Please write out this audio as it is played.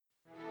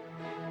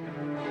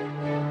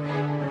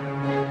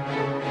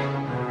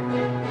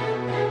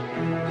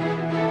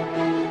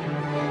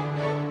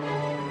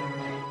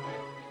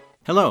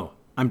Hello,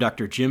 I'm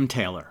Dr. Jim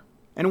Taylor,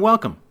 and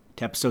welcome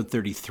to episode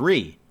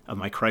 33 of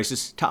my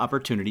Crisis to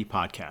Opportunity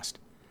podcast.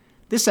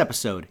 This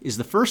episode is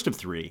the first of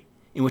three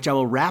in which I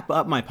will wrap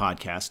up my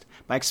podcast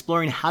by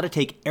exploring how to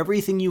take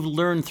everything you've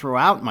learned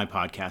throughout my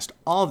podcast,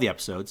 all of the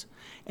episodes,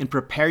 and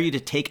prepare you to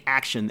take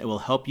action that will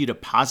help you to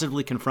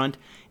positively confront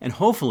and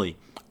hopefully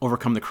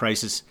overcome the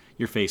crisis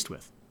you're faced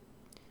with.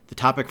 The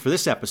topic for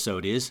this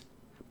episode is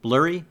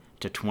Blurry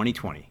to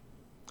 2020.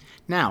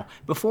 Now,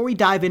 before we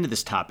dive into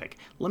this topic,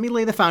 let me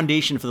lay the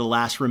foundation for the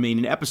last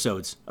remaining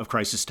episodes of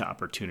Crisis to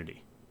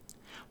Opportunity.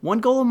 One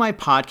goal of my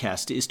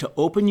podcast is to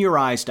open your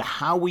eyes to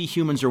how we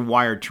humans are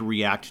wired to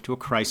react to a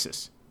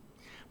crisis.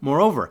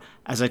 Moreover,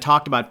 as I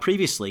talked about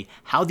previously,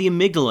 how the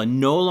amygdala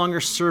no longer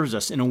serves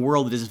us in a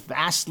world that is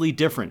vastly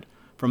different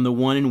from the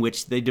one in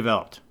which they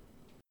developed.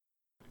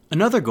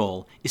 Another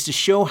goal is to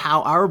show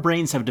how our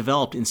brains have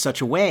developed in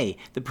such a way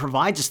that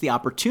provides us the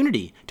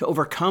opportunity to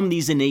overcome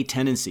these innate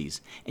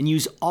tendencies and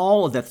use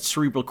all of that the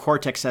cerebral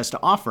cortex has to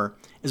offer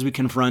as we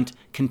confront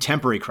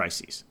contemporary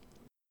crises.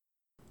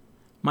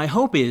 My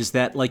hope is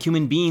that, like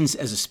human beings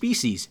as a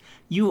species,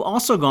 you've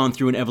also gone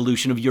through an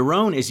evolution of your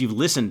own as you've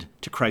listened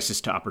to Crisis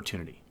to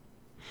Opportunity.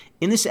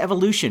 In this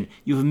evolution,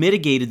 you've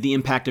mitigated the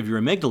impact of your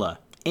amygdala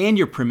and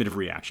your primitive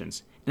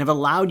reactions and have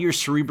allowed your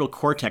cerebral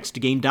cortex to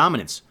gain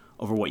dominance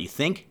over what you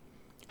think,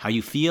 how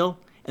you feel,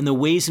 and the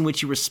ways in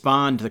which you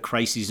respond to the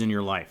crises in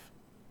your life.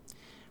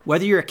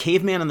 Whether you're a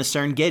caveman on the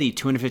Serengeti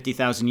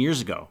 250,000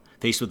 years ago,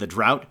 faced with a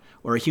drought,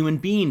 or a human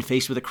being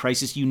faced with a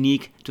crisis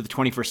unique to the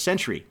 21st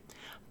century,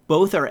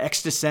 both are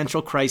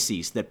existential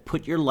crises that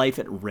put your life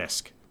at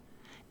risk.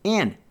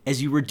 And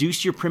as you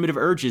reduce your primitive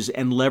urges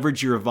and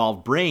leverage your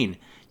evolved brain,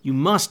 you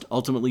must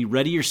ultimately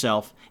ready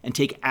yourself and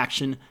take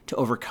action to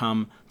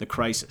overcome the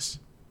crisis.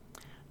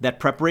 That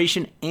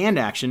preparation and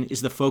action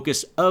is the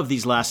focus of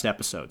these last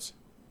episodes.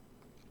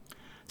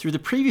 Through the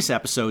previous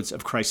episodes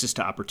of Crisis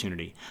to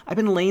Opportunity, I've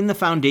been laying the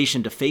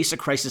foundation to face a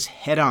crisis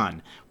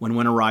head-on when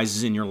one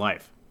arises in your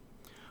life.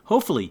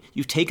 Hopefully,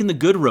 you've taken the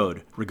good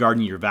road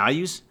regarding your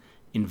values,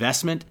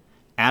 investment,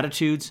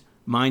 attitudes,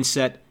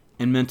 mindset,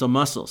 and mental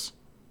muscles.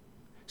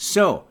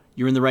 So,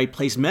 you're in the right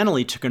place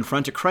mentally to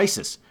confront a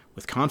crisis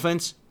with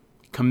confidence,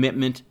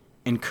 commitment,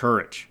 and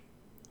courage.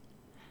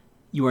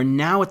 You are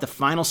now at the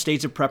final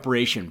stage of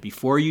preparation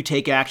before you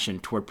take action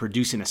toward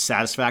producing a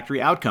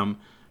satisfactory outcome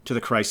to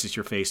the crisis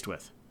you're faced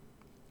with.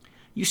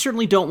 You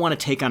certainly don't want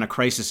to take on a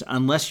crisis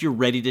unless you're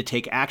ready to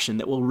take action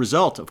that will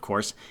result, of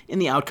course, in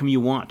the outcome you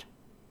want.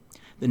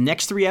 The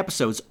next three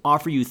episodes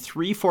offer you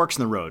three forks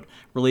in the road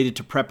related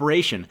to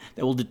preparation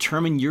that will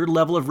determine your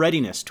level of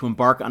readiness to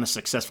embark on a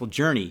successful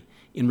journey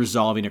in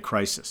resolving a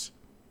crisis.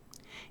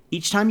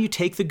 Each time you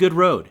take the good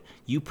road,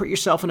 you put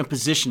yourself in a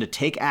position to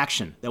take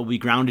action that will be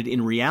grounded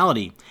in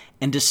reality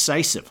and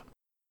decisive,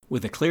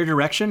 with a clear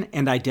direction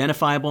and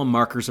identifiable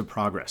markers of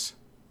progress.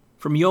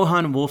 From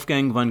Johann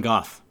Wolfgang von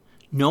Goethe,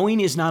 knowing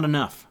is not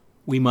enough,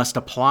 we must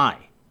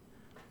apply.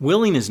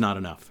 Willing is not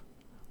enough,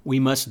 we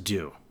must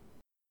do.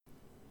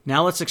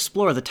 Now let's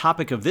explore the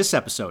topic of this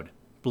episode,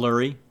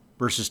 Blurry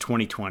versus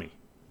 2020.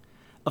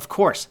 Of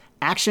course,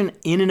 action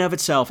in and of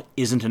itself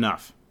isn't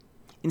enough.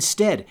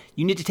 Instead,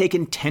 you need to take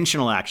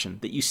intentional action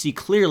that you see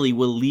clearly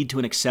will lead to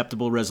an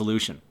acceptable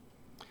resolution.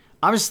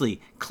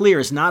 Obviously, clear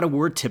is not a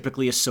word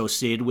typically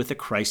associated with a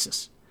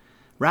crisis.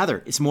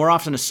 Rather, it's more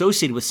often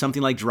associated with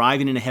something like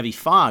driving in a heavy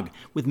fog,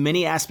 with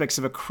many aspects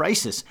of a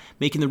crisis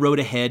making the road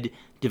ahead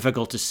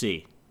difficult to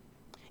see.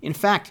 In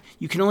fact,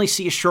 you can only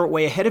see a short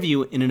way ahead of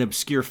you in an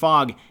obscure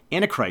fog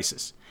and a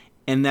crisis,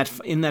 and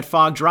in that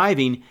fog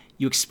driving,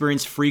 you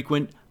experience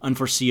frequent,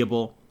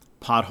 unforeseeable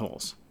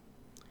potholes.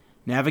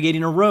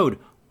 Navigating a road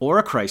or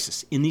a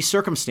crisis in these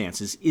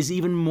circumstances is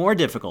even more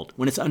difficult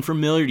when it's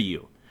unfamiliar to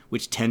you,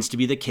 which tends to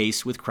be the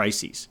case with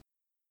crises.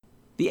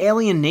 The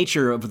alien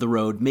nature of the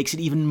road makes it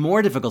even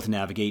more difficult to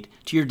navigate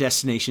to your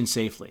destination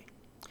safely.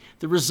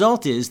 The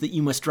result is that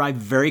you must drive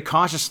very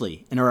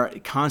cautiously and are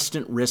at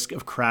constant risk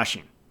of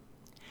crashing.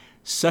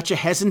 Such a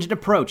hesitant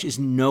approach is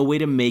no way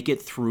to make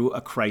it through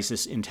a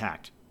crisis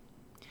intact.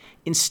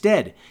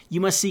 Instead,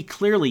 you must see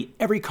clearly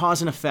every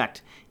cause and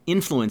effect,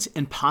 influence,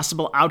 and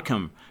possible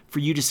outcome for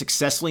you to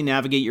successfully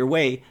navigate your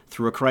way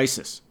through a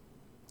crisis.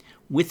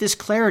 With this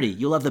clarity,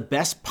 you'll have the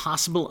best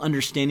possible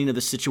understanding of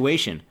the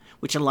situation,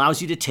 which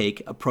allows you to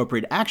take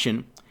appropriate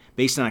action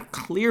based on a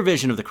clear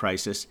vision of the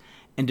crisis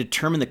and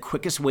determine the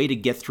quickest way to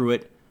get through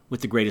it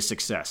with the greatest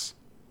success.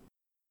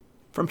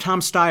 From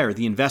Tom Steyer,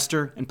 the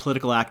investor and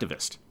political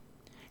activist,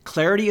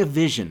 clarity of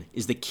vision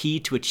is the key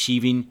to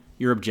achieving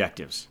your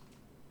objectives.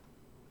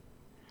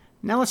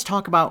 Now let's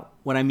talk about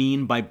what I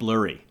mean by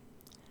blurry.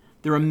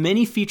 There are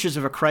many features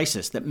of a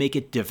crisis that make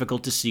it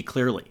difficult to see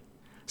clearly,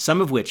 some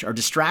of which are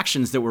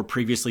distractions that were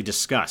previously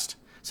discussed,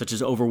 such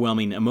as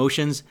overwhelming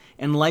emotions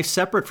and life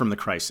separate from the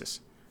crisis.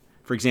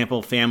 For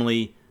example,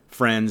 family,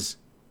 friends,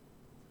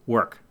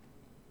 work.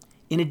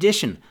 In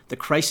addition, the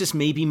crisis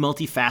may be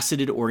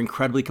multifaceted or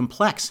incredibly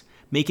complex,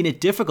 making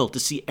it difficult to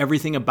see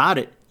everything about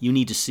it you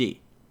need to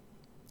see.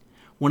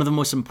 One of the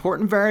most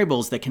important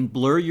variables that can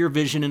blur your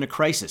vision in a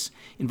crisis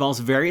involves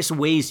various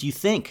ways you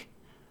think,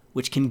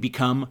 which can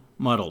become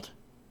muddled.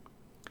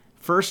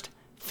 First,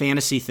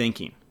 fantasy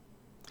thinking.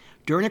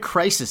 During a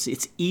crisis,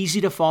 it's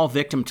easy to fall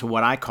victim to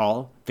what I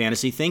call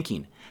fantasy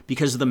thinking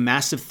because of the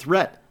massive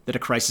threat that a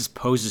crisis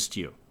poses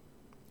to you.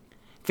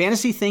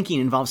 Fantasy thinking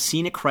involves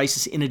seeing a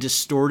crisis in a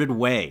distorted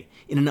way,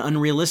 in an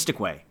unrealistic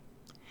way.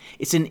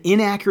 It's an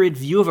inaccurate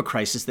view of a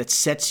crisis that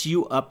sets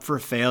you up for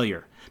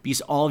failure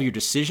because all of your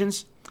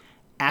decisions,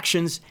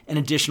 actions, and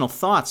additional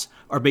thoughts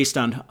are based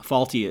on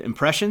faulty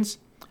impressions,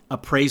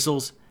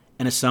 appraisals,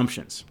 and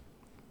assumptions.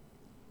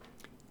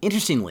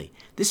 Interestingly,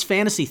 this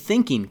fantasy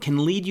thinking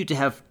can lead you to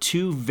have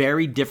two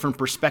very different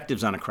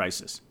perspectives on a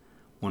crisis,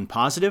 one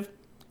positive,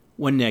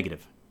 one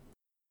negative.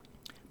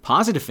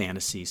 Positive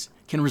fantasies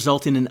can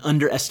result in an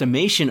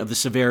underestimation of the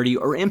severity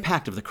or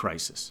impact of the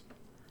crisis.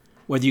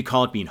 Whether you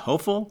call it being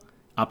hopeful,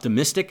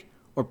 optimistic,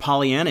 or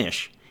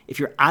Pollyanna-ish, if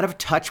you're out of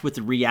touch with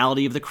the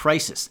reality of the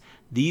crisis,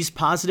 these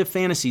positive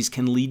fantasies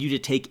can lead you to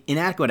take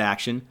inadequate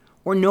action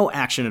or no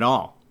action at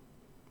all.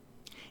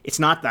 It's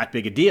not that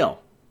big a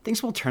deal.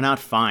 Things will turn out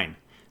fine.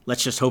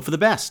 Let's just hope for the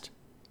best.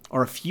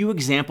 Are a few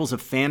examples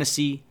of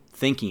fantasy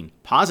thinking,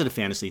 positive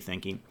fantasy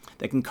thinking,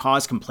 that can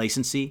cause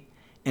complacency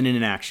and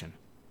inaction.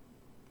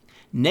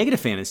 Negative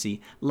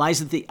fantasy lies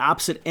at the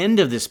opposite end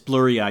of this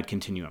blurry-eyed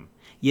continuum,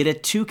 yet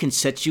it too can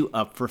set you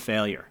up for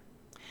failure.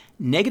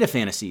 Negative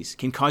fantasies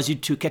can cause you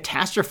to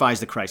catastrophize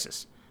the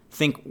crisis.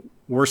 Think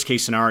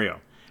worst-case scenario,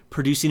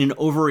 producing an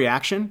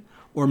overreaction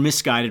or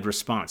misguided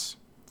response.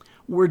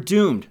 We're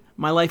doomed,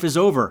 my life is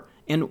over,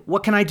 and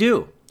what can I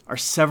do? Are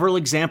several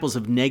examples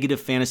of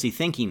negative fantasy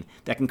thinking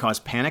that can cause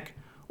panic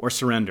or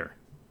surrender.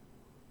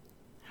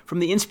 From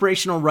the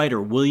inspirational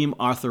writer William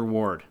Arthur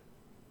Ward,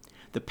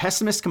 the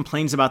pessimist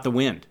complains about the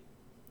wind.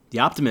 The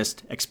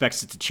optimist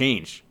expects it to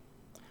change.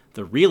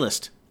 The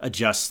realist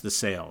adjusts the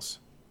sails.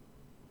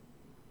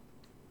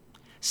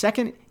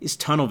 Second is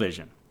tunnel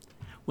vision.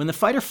 When the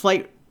fight or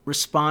flight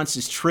response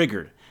is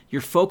triggered,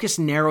 your focus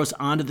narrows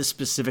onto the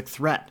specific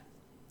threat.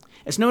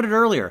 As noted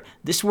earlier,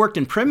 this worked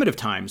in primitive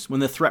times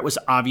when the threat was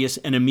obvious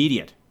and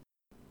immediate.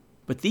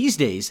 But these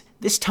days,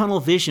 this tunnel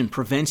vision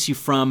prevents you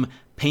from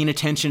paying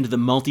attention to the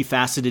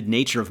multifaceted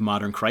nature of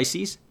modern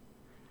crises,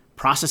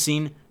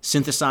 processing,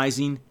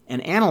 synthesizing,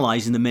 and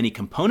analyzing the many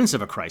components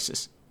of a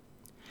crisis,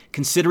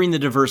 considering the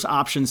diverse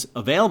options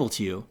available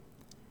to you,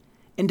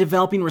 and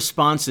developing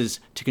responses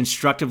to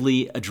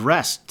constructively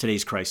address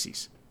today's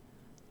crises.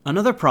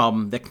 Another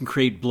problem that can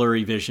create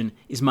blurry vision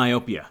is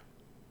myopia.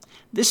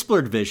 This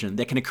blurred vision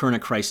that can occur in a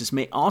crisis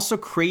may also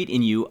create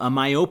in you a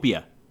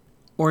myopia,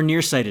 or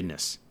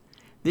nearsightedness.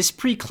 This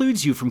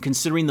precludes you from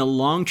considering the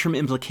long-term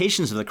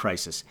implications of the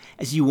crisis,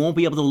 as you won't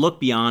be able to look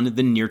beyond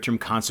the near-term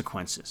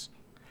consequences.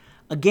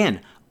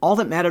 Again, all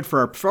that mattered for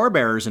our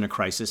forebears in a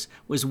crisis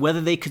was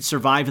whether they could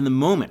survive in the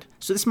moment,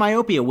 so this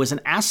myopia was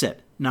an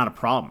asset, not a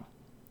problem.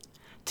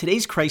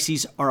 Today's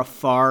crises are a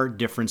far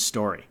different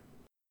story.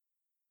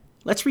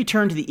 Let's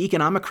return to the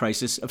economic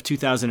crisis of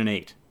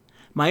 2008.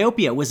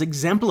 Myopia was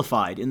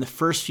exemplified in the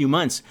first few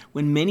months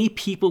when many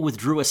people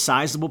withdrew a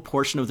sizable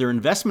portion of their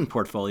investment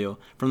portfolio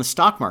from the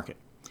stock market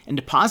and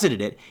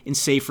deposited it in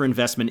safer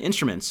investment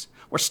instruments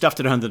or stuffed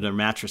it under their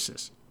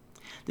mattresses.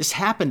 This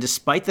happened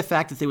despite the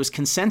fact that there was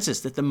consensus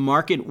that the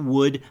market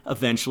would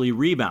eventually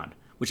rebound,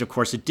 which of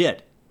course it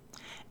did.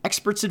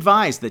 Experts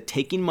advised that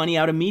taking money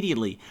out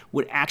immediately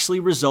would actually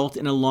result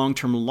in a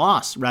long-term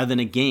loss rather than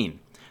a gain,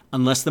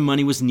 unless the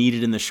money was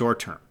needed in the short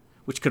term,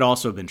 which could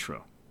also have been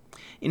true.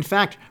 In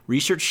fact,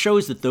 research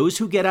shows that those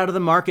who get out of the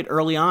market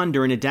early on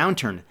during a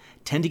downturn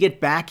tend to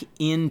get back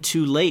in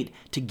too late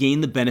to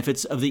gain the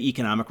benefits of the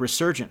economic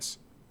resurgence.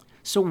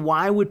 So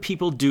why would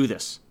people do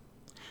this?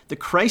 The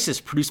crisis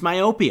produced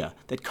myopia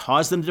that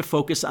caused them to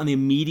focus on the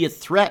immediate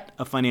threat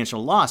of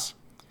financial loss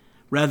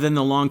rather than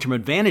the long-term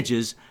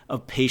advantages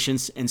of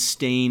patience and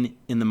staying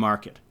in the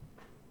market.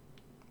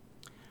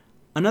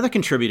 Another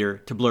contributor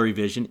to blurry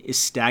vision is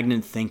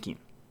stagnant thinking.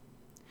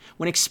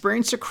 When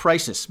experiencing a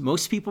crisis,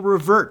 most people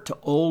revert to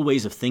old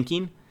ways of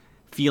thinking,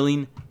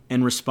 feeling,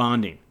 and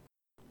responding.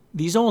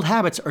 These old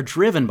habits are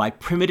driven by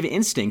primitive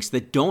instincts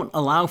that don't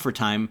allow for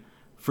time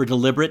for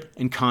deliberate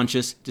and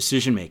conscious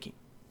decision-making.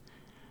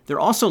 They're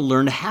also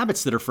learned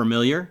habits that are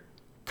familiar,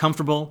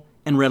 comfortable,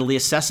 and readily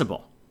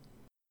accessible.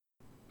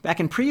 Back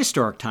in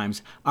prehistoric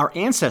times, our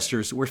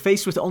ancestors were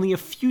faced with only a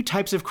few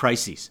types of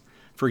crises.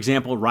 For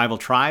example, rival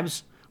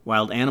tribes,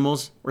 wild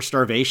animals, or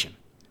starvation.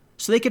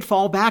 So they could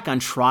fall back on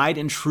tried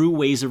and true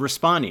ways of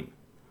responding.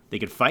 They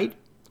could fight,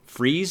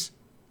 freeze,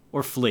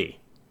 or flee.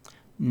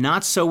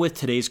 Not so with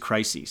today's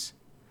crises.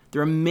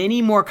 There are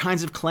many more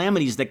kinds of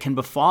calamities that can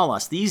befall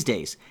us these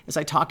days, as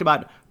I talked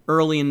about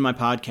early in my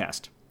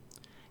podcast.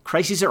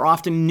 Crises are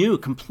often new,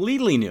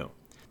 completely new.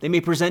 They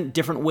may present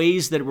different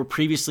ways that were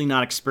previously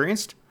not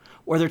experienced,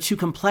 or they're too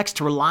complex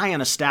to rely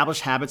on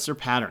established habits or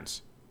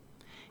patterns.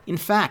 In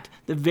fact,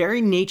 the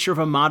very nature of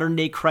a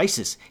modern-day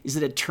crisis is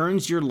that it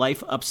turns your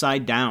life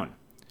upside down,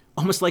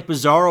 almost like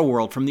Bizarro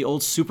World from the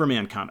old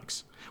Superman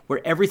comics,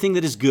 where everything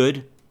that is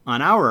good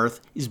on our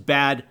Earth is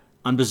bad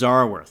on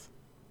Bizarro Earth.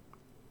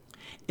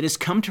 It has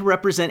come to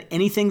represent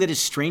anything that is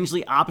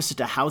strangely opposite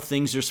to how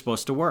things are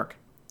supposed to work.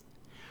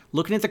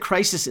 Looking at the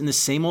crisis in the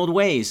same old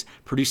ways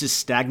produces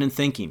stagnant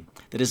thinking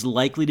that is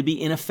likely to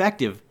be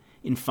ineffective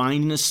in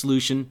finding a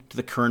solution to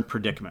the current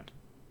predicament.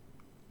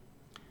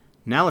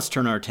 Now let's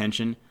turn our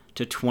attention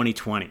to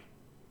 2020.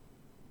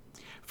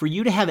 For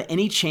you to have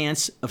any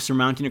chance of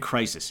surmounting a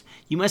crisis,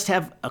 you must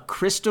have a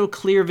crystal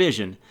clear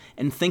vision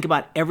and think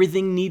about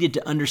everything needed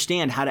to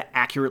understand how to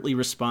accurately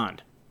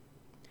respond.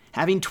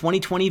 Having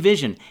 2020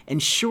 vision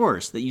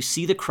ensures that you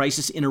see the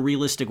crisis in a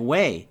realistic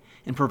way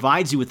and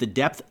provides you with the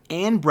depth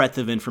and breadth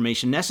of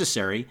information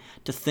necessary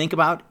to think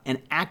about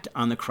and act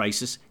on the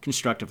crisis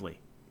constructively.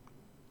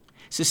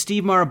 Says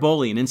Steve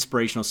Maraboli, an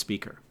inspirational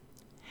speaker.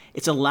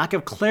 It's a lack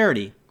of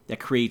clarity that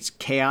creates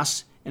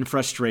chaos and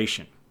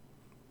frustration.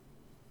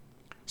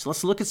 So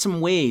let's look at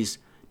some ways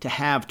to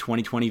have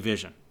 2020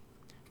 vision.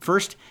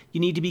 First, you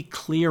need to be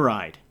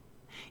clear-eyed.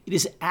 It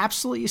is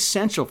absolutely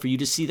essential for you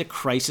to see the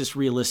crisis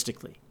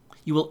realistically.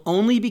 You will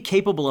only be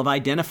capable of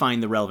identifying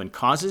the relevant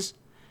causes,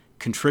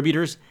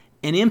 contributors,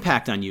 and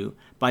impact on you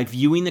by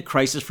viewing the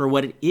crisis for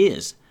what it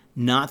is,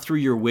 not through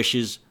your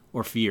wishes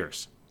or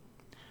fears.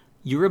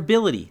 Your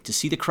ability to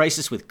see the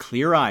crisis with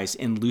clear eyes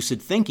and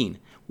lucid thinking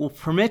will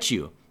permit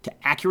you to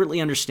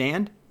accurately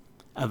understand,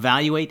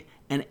 evaluate,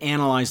 and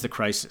analyze the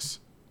crisis.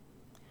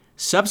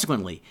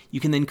 Subsequently, you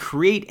can then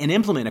create and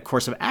implement a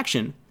course of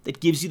action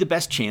that gives you the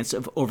best chance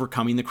of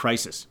overcoming the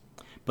crisis,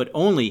 but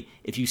only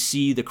if you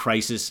see the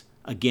crisis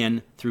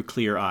again through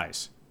clear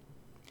eyes.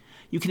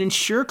 You can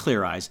ensure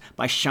clear eyes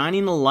by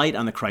shining a light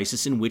on the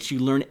crisis in which you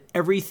learn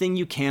everything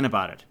you can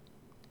about it.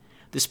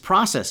 This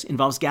process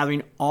involves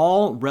gathering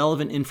all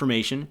relevant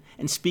information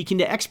and speaking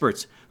to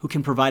experts who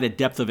can provide a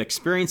depth of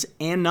experience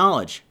and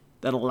knowledge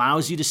that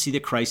allows you to see the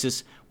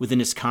crisis within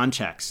its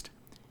context,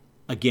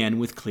 again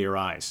with clear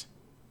eyes.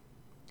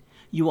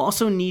 You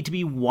also need to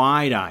be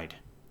wide-eyed.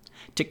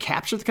 To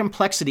capture the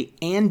complexity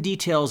and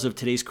details of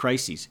today's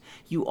crises,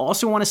 you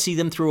also want to see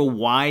them through a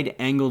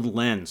wide-angled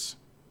lens.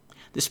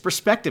 This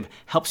perspective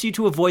helps you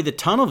to avoid the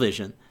tunnel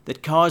vision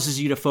that causes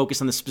you to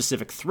focus on the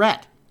specific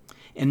threat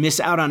and miss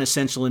out on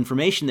essential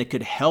information that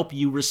could help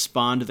you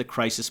respond to the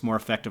crisis more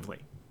effectively.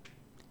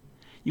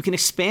 You can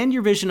expand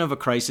your vision of a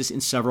crisis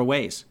in several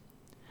ways.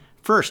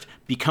 First,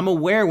 become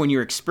aware when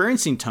you're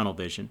experiencing tunnel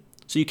vision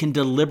so you can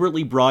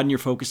deliberately broaden your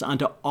focus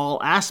onto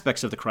all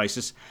aspects of the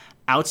crisis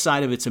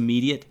outside of its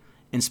immediate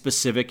and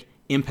specific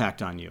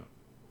impact on you.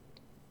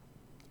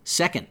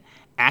 Second,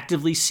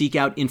 actively seek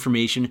out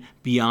information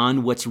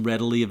beyond what's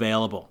readily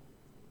available.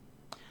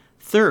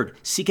 Third,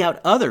 seek out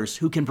others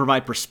who can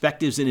provide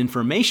perspectives and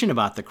information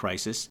about the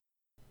crisis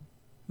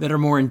that are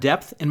more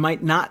in-depth and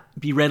might not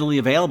be readily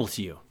available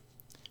to you.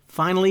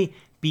 Finally,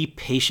 be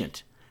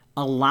patient.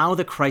 Allow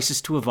the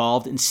crisis to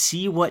evolve and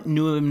see what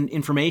new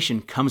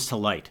information comes to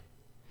light.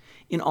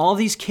 In all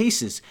these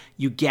cases,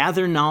 you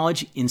gather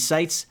knowledge,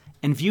 insights,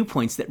 and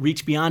viewpoints that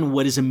reach beyond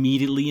what is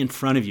immediately in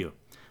front of you,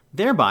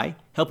 thereby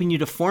helping you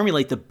to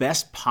formulate the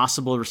best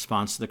possible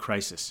response to the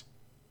crisis.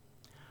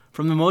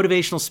 From the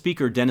motivational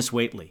speaker Dennis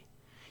Waitley,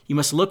 you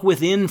must look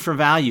within for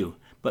value,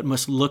 but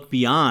must look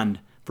beyond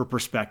for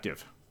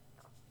perspective.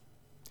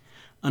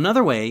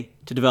 Another way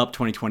to develop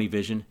 2020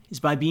 vision is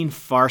by being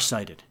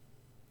farsighted.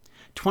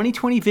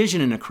 2020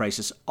 vision in a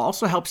crisis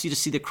also helps you to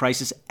see the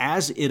crisis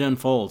as it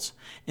unfolds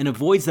and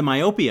avoids the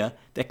myopia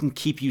that can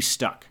keep you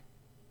stuck.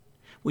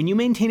 When you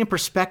maintain a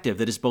perspective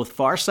that is both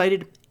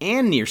farsighted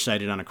and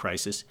nearsighted on a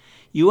crisis,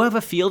 you have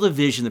a field of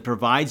vision that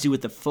provides you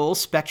with the full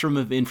spectrum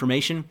of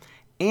information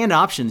and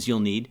options you'll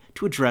need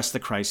to address the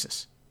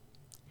crisis.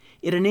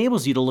 It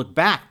enables you to look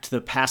back to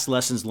the past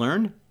lessons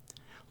learned,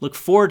 look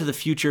forward to the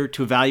future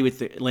to evaluate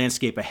the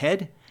landscape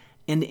ahead,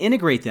 and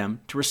integrate them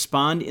to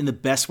respond in the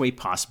best way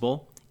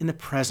possible in the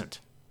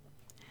present.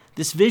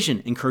 This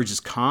vision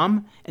encourages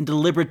calm and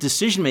deliberate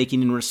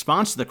decision-making in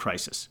response to the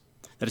crisis,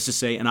 that is to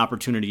say, an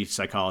opportunity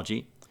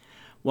psychology,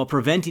 while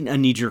preventing a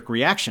knee-jerk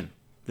reaction,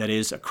 that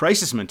is, a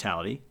crisis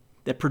mentality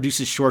that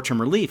produces short-term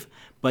relief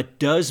but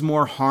does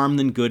more harm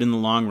than good in the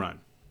long run.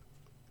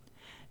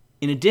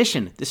 In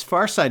addition, this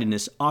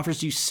farsightedness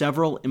offers you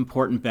several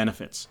important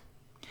benefits.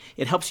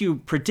 It helps you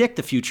predict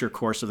the future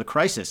course of the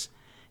crisis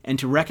and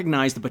to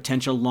recognize the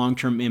potential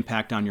long-term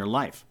impact on your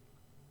life.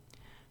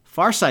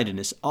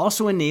 Farsightedness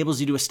also enables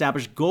you to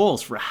establish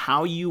goals for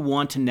how you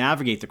want to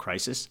navigate the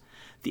crisis,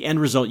 the end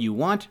result you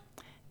want,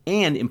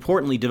 and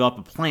importantly, develop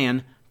a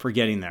plan for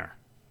getting there.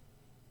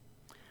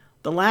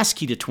 The last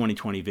key to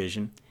 2020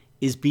 vision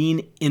is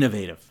being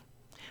innovative.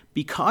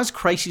 Because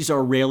crises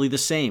are rarely the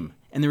same,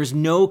 and there is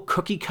no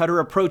cookie-cutter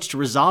approach to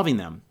resolving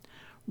them,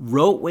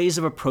 rote ways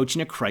of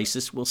approaching a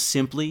crisis will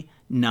simply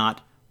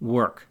not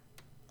work.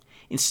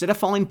 Instead of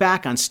falling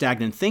back on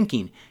stagnant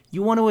thinking,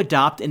 you want to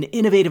adopt an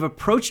innovative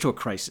approach to a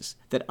crisis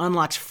that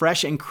unlocks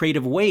fresh and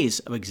creative ways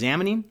of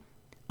examining,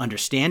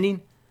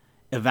 understanding,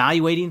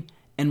 evaluating,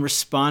 and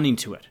responding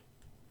to it.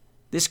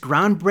 This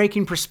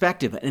groundbreaking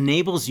perspective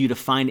enables you to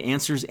find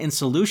answers and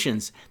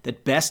solutions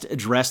that best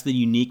address the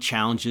unique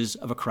challenges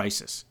of a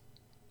crisis.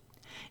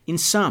 In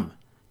sum,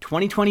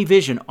 2020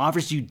 Vision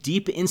offers you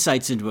deep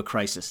insights into a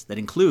crisis that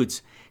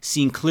includes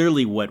seeing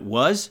clearly what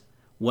was,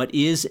 what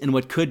is, and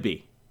what could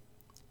be,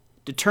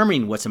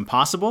 determining what's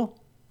impossible,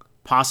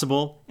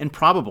 possible, and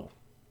probable,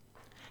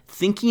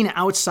 thinking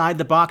outside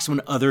the box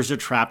when others are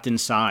trapped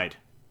inside,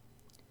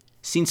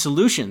 seeing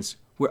solutions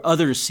where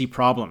others see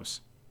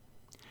problems,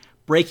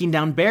 breaking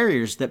down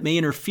barriers that may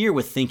interfere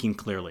with thinking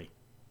clearly,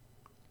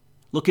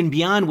 looking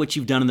beyond what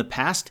you've done in the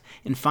past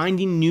and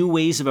finding new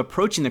ways of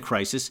approaching the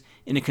crisis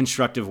in a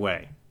constructive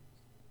way.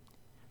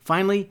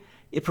 Finally,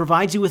 it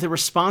provides you with a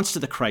response to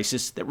the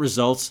crisis that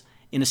results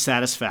in a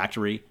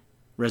satisfactory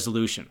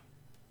resolution.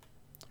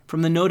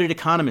 From the noted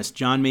economist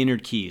John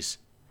Maynard Keynes,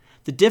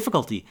 the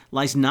difficulty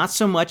lies not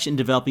so much in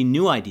developing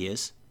new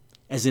ideas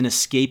as in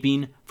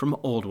escaping from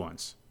old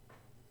ones.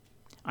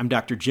 I'm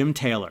Dr. Jim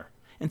Taylor,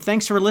 and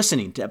thanks for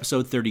listening to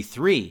episode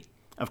 33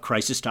 of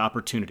Crisis to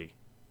Opportunity.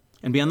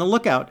 And be on the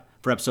lookout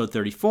for episode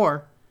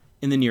 34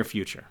 in the near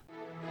future.